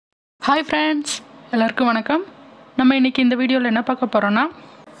Hi friends, எல்லாருக்கும் வணக்கம். நம்ம இன்றைக்கி இந்த வீடியோவில் என்ன பார்க்க போகிறோன்னா,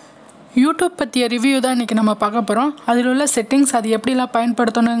 யூடியூப் பற்றிய ரிவ்யூ தான் இன்றைக்கி நம்ம பார்க்க போகிறோம். அதில் உள்ள செட்டிங்ஸ் அது எப்படிலாம்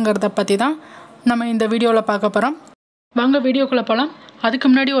பயன்படுத்தணுங்கிறத பற்றி தான் நம்ம இந்த வீடியோவில் பார்க்க போகிறோம். வாங்க வீடியோக்குள்ளே போகலாம். அதுக்கு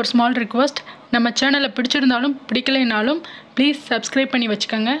முன்னாடி ஒரு ஸ்மால் ரிக்வெஸ்ட், நம்ம சேனலை பிடிச்சிருந்தாலும் பிடிக்கலைனாலும் ப்ளீஸ் சப்ஸ்கிரைப் பண்ணி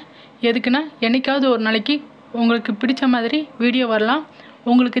வச்சுக்கோங்க. எதுக்குன்னா என்றைக்காவது ஒரு நாளைக்கு உங்களுக்கு பிடிச்ச மாதிரி வீடியோ வரலாம்.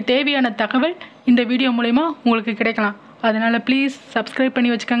 உங்களுக்கு தேவையான தகவல் இந்த வீடியோ மூலிமா உங்களுக்கு கிடைக்கலாம். அதனால் ப்ளீஸ் சப்ஸ்கிரைப் பண்ணி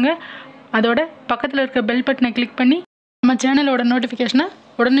வச்சுக்கோங்க. அதோட பக்கத்தில் இருக்க பெல் பட்டனை கிளிக் பண்ணி நம்ம சேனலோட நோட்டிஃபிகேஷனை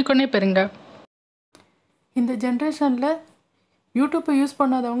உடனுக்குடனே பெறுங்க. இந்த ஜென்ரேஷனில் யூடியூப்பை யூஸ்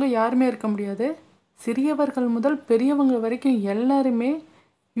பண்ணாதவங்க யாருமே இருக்க முடியாது. சிறியவர்கள் முதல் பெரியவங்க வரைக்கும் எல்லாருமே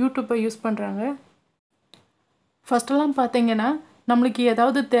யூடியூப்பை யூஸ் பண்ணுறாங்க. ஃபஸ்ட்டெல்லாம் பார்த்தீங்கன்னா நம்மளுக்கு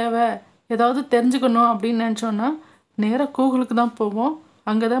ஏதாவது தேவை, ஏதாவது தெரிஞ்சுக்கணும் அப்படின்னு நினச்சோன்னா நேராக கூகுளுக்கு தான் போவோம்.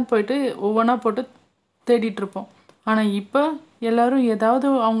 அங்கே தான் போய்ட்டு ஒவ்வொன்றா போட்டு தேடிட்டுருப்போம். ஆனால் இப்போ எல்லோரும் ஏதாவது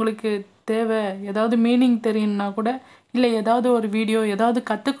அவங்களுக்கு தேவை, ஏதாவது மீனிங் தெரியும்னா கூட, இல்லை ஏதாவது ஒரு வீடியோ ஏதாவது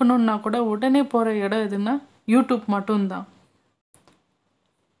கற்றுக்கணுன்னா கூட உடனே போகிற இடம் எதுன்னா யூடியூப் மட்டும்தான்.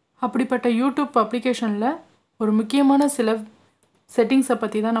 அப்படிப்பட்ட யூடியூப் அப்ளிகேஷனில் ஒரு முக்கியமான சில செட்டிங்ஸை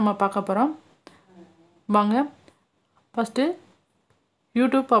பற்றி தான் நம்ம பார்க்க போகிறோம். வாங்க ஃபஸ்ட்டு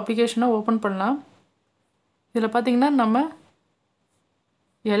யூடியூப் அப்ளிகேஷனை ஓப்பன் பண்ணலாம். இதில் பார்த்திங்கன்னா நம்ம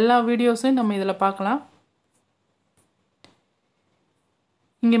எல்லா வீடியோஸையும் நம்ம இதில் பார்க்கலாம்.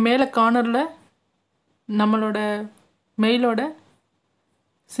 இங்கே மேலே கார்னரில் நம்மளோட மெயிலோட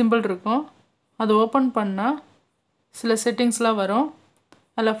சிம்பிள் இருக்கும். அது ஓப்பன் பண்ணால் சில செட்டிங்ஸ்லாம் வரும்.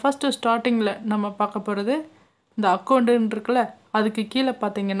 அதில் ஃபஸ்ட்டு ஸ்டார்டிங்கில் நம்ம பார்க்க போகிறது இந்த அக்கௌண்ட்டுன்னு இருக்குல்ல, அதுக்கு கீழே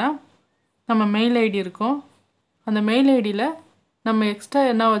பார்த்திங்கன்னா நம்ம மெயில் ஐடி இருக்கும். அந்த மெயில் ஐடியில் நம்ம எக்ஸ்ட்ரா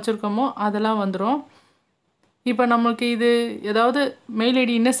என்ன வச்சுருக்கோமோ அதெல்லாம் வந்துடும். இப்போ நம்மளுக்கு இது ஏதாவது மெயில்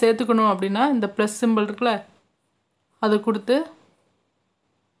ஐடி இன்னும் சேர்த்துக்கணும் அப்படின்னா இந்த ப்ளஸ் சிம்பிள் இருக்குல்ல, அதை கொடுத்து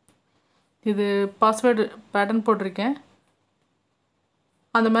இது பாஸ்வேர்டு பேட்டர்ன் போட்டிருக்கேன்,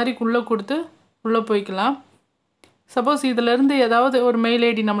 அந்த மாதிரி உள்ளே கொடுத்து உள்ளே போய்க்கலாம். சப்போஸ் இதிலேருந்து ஏதாவது ஒரு மெயில்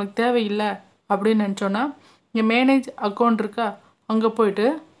ஐடி நம்மளுக்கு தேவையில்லை அப்படின்னு நினச்சோன்னா இங்கே மேனேஜ் அக்கௌண்ட் இருக்கா, அங்கே போய்ட்டு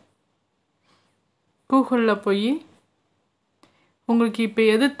கூகுளில் போய் உங்களுக்கு இப்போ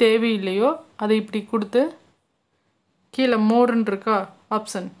எது தேவையில்லையோ அதை இப்படி கொடுத்து கீழே மோர்ன்னு இருக்கா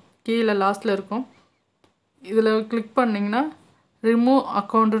ஆப்ஷன், கீழே லாஸ்ட்டில் இருக்கும். இதில் கிளிக் பண்ணிங்கன்னா ரிமூவ்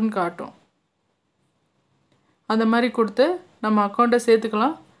அக்கௌண்ட்டுன்னு காட்டும். அந்த மாதிரி கொடுத்து நம்ம அக்கௌண்ட்டை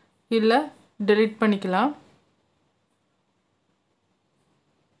சேர்த்துக்கலாம், இல்லை டெலீட் பண்ணிக்கலாம்.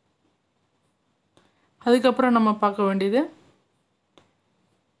 அதுக்கப்புறம் நம்ம பார்க்க வேண்டியது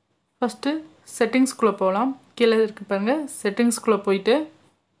ஃபஸ்ட்டு செட்டிங்ஸ்குள்ளே போகலாம். கீழே இருக்கு பாருங்கள், செட்டிங்ஸ்குள்ளே போயிட்டு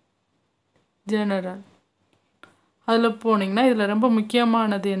ஜெனரல் அதில் போனீங்கன்னா இதில் ரொம்ப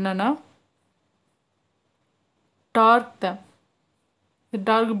முக்கியமானது என்னென்னா டார்க் தான்.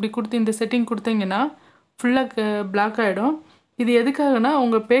 டார்க் இப்படி கொடுத்து இந்த செட்டிங் கொடுத்தீங்கன்னா ஃபுல்லாக பிளாக் ஆகிடும். இது எதுக்காகனா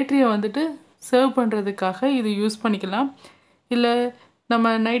உங்கள் பேட்டரியை வந்துட்டு சேவ் பண்ணுறதுக்காக இது யூஸ் பண்ணிக்கலாம். இல்லை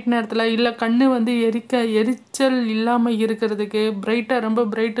நம்ம நைட் நேரத்தில், இல்லை கண் வந்து எரிச்சல் இல்லாமல் இருக்கிறதுக்கு, பிரைட்டாக ரொம்ப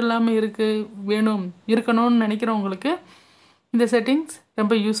பிரைட் இல்லாமல் இருக்கணும்னு நினைக்கிறவங்களுக்கு இந்த செட்டிங்ஸ்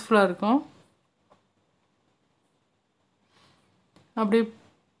ரொம்ப யூஸ்ஃபுல்லாக இருக்கும். அப்படி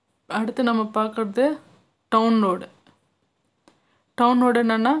அடுத்து நம்ம பார்க்குறது டவுன்லோடு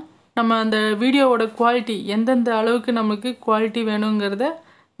என்னென்னா நம்ம அந்த வீடியோவோட குவாலிட்டி எந்தெந்த அளவுக்கு நமக்கு குவாலிட்டி வேணுங்கிறத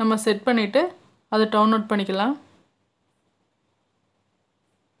நம்ம செட் பண்ணிவிட்டு அதை டவுன்லோட் பண்ணிக்கலாம்.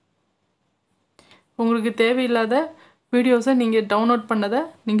 உங்களுக்கு தேவையில்லாத வீடியோஸை நீங்கள் டவுன்லோட் பண்ணதை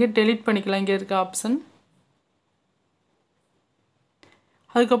நீங்கள் டெலீட் பண்ணிக்கலாம். இங்கே இருக்க ஆப்ஷன்.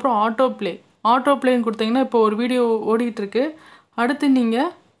 அதுக்கப்புறம் ஆட்டோ ப்ளேன்னு கொடுத்தீங்கன்னா இப்போ ஒரு வீடியோ ஓடிட்டுருக்கு, அடுத்து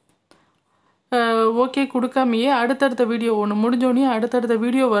நீங்கள் ஓகே கொடுக்காமையே அடுத்தடுத்த வீடியோ ஒன்று முடிஞ்சோடனே அடுத்தடுத்த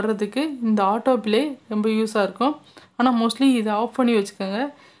வீடியோ வர்றதுக்கு இந்த ஆட்டோ ப்ளே ரொம்ப யூஸாக இருக்கும். ஆனால் மோஸ்ட்லி இதை ஆஃப் பண்ணி வச்சுக்கோங்க.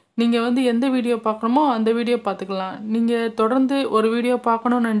 நீங்கள் வந்து எந்த வீடியோ பார்க்கணுமோ அந்த வீடியோ பார்த்துக்கலாம். நீங்கள் தொடர்ந்து ஒரு வீடியோ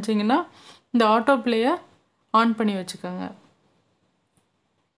பார்க்கணுன்னு நினச்சிங்கன்னா இந்த ஆட்டோ ப்ளேயை ஆன் பண்ணி வச்சுக்கோங்க.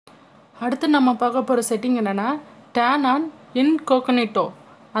 அடுத்து நம்ம பார்க்க போகிற செட்டிங் என்னென்னா டர்ன் ஆன் இன்கோகனிட்டோ.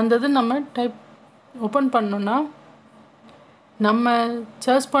 அந்த இது நம்ம ஓப்பன் பண்ணோன்னா நம்ம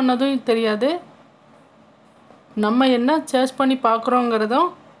சர்ச் பண்ணதும் தெரியாது, நம்ம என்ன சர்ச் பண்ணி பார்க்குறோங்கிறதும்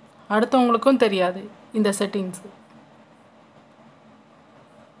அடுத்தவங்களுக்கும் தெரியாது இந்த செட்டிங்ஸ்.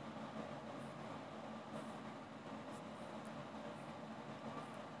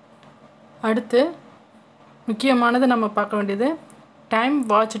 அடுத்து முக்கியமானது நம்ம பார்க்க வேண்டியது டைம்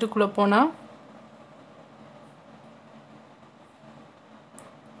வாட்ச்டுக்குள்ளே போனால்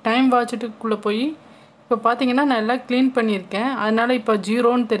டைம் வாட்ச்டுக்குள்ளே போய் இப்போ பார்த்தீங்கன்னா நான் எல்லாம் க்ளீன் பண்ணியிருக்கேன், அதனால் இப்போ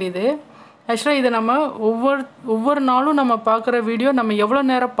 0ன்னு தெரியுது. ஆக்சுவலாக இதை நம்ம ஒவ்வொரு நாளும் நம்ம பார்க்குற வீடியோ நம்ம எவ்வளோ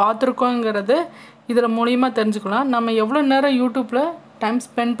நேரம் பார்த்துருக்கோங்கிறது இதில் மூலியமாக தெரிஞ்சுக்கலாம். நம்ம எவ்வளோ நேரம் யூடியூப்பில் டைம்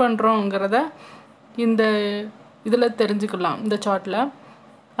ஸ்பெண்ட் பண்ணுறோங்கிறத இந்த இதில் தெரிஞ்சுக்கலாம், இந்த சார்ட்டில்.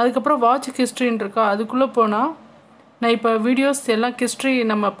 அதுக்கப்புறம் வாட்ச் ஹிஸ்ட்ரின்னு இருக்கா, அதுக்குள்ளே போனால் நான் இப்போ வீடியோஸ் எல்லாம் ஹிஸ்ட்ரி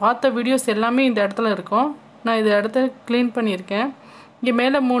நம்ம பார்த்த வீடியோஸ் எல்லாமே இந்த இடத்துல இருக்கும். நான் இந்த இடத்த க்ளீன் பண்ணியிருக்கேன். இங்கே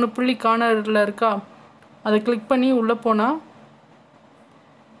மேலே 3 புள்ளி கார்னரில் இருக்கா, அதை கிளிக் பண்ணி உள்ளே போனால்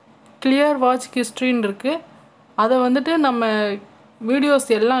கிளியர் வாட்ச் ஹிஸ்ட்ரின்னு இருக்குது. அதை வந்துட்டு நம்ம வீடியோஸ்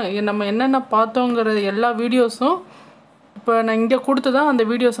எல்லாம் நம்ம என்னென்ன பார்த்தோங்கிற எல்லா வீடியோஸும் இப்போ நான் இங்கே கொடுத்து தான் அந்த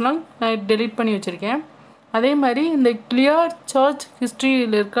வீடியோஸ்லாம் நான் டெலீட் பண்ணி வச்சுருக்கேன். அதே மாதிரி இந்த கிளியர் சார்ஜ்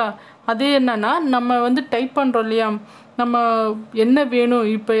ஹிஸ்ட்ரியில் இருக்கா, அது என்னென்னா நம்ம வந்து டைப் பண்ணுறோம் இல்லையா, நம்ம என்ன வேணும்,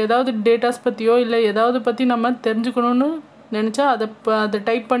 இப்போ ஏதாவது டேட்டாஸ் பற்றியோ இல்லை ஏதாவது பற்றி நம்ம தெரிஞ்சுக்கணுன்னு நினச்சா அதை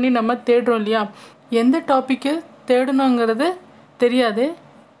டைப் பண்ணி நம்ம தேடுறோம் இல்லையா, எந்த டாப்பிக்கு தேடணுங்கிறது தெரியாது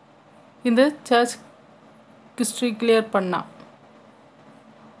இந்த சர்ச் ஹிஸ்ட்ரி கிளியர் பண்ணால்.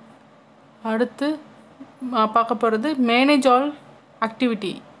 அடுத்து பார்க்க போகிறது மேனேஜ் ஆல்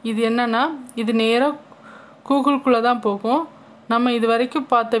ஆக்டிவிட்டி. இது என்னென்னா இது நேராக கூகுள்குள்ளே தான் போகும். நம்ம இது வரைக்கும்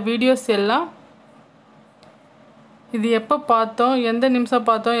பார்த்த வீடியோஸ் எல்லாம் இது எப்போ பார்த்தோம், எந்த நிமிஷம்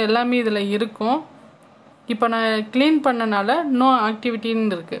பார்த்தோம் எல்லாமே இதில் இருக்கும். இப்போ நான் க்ளீன் பண்ணனால நோ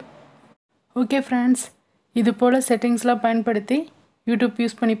ஆக்டிவிட்டின்னு இருக்குது. ஓகே ஃப்ரெண்ட்ஸ், இது போல் செட்டிங்ஸ்லாம் பயன்படுத்தி யூடியூப்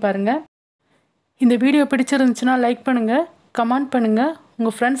யூஸ் பண்ணி பாருங்கள். இந்த வீடியோ பிடிச்சிருந்துச்சுன்னா லைக் பண்ணுங்கள், கமெண்ட் பண்ணுங்கள்,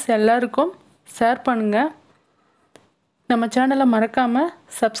 உங்கள் ஃப்ரெண்ட்ஸ் எல்லாருக்கும் ஷேர் பண்ணுங்கள். நம்ம சேனலை மறக்காமல்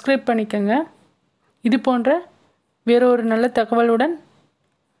சப்ஸ்கிரைப் பண்ணிக்கோங்க. இது போன்ற வேறு ஒரு நல்ல தகவலுடன்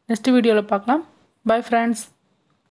நெக்ஸ்ட் வீடியோவில் பார்க்கலாம். Bye friends.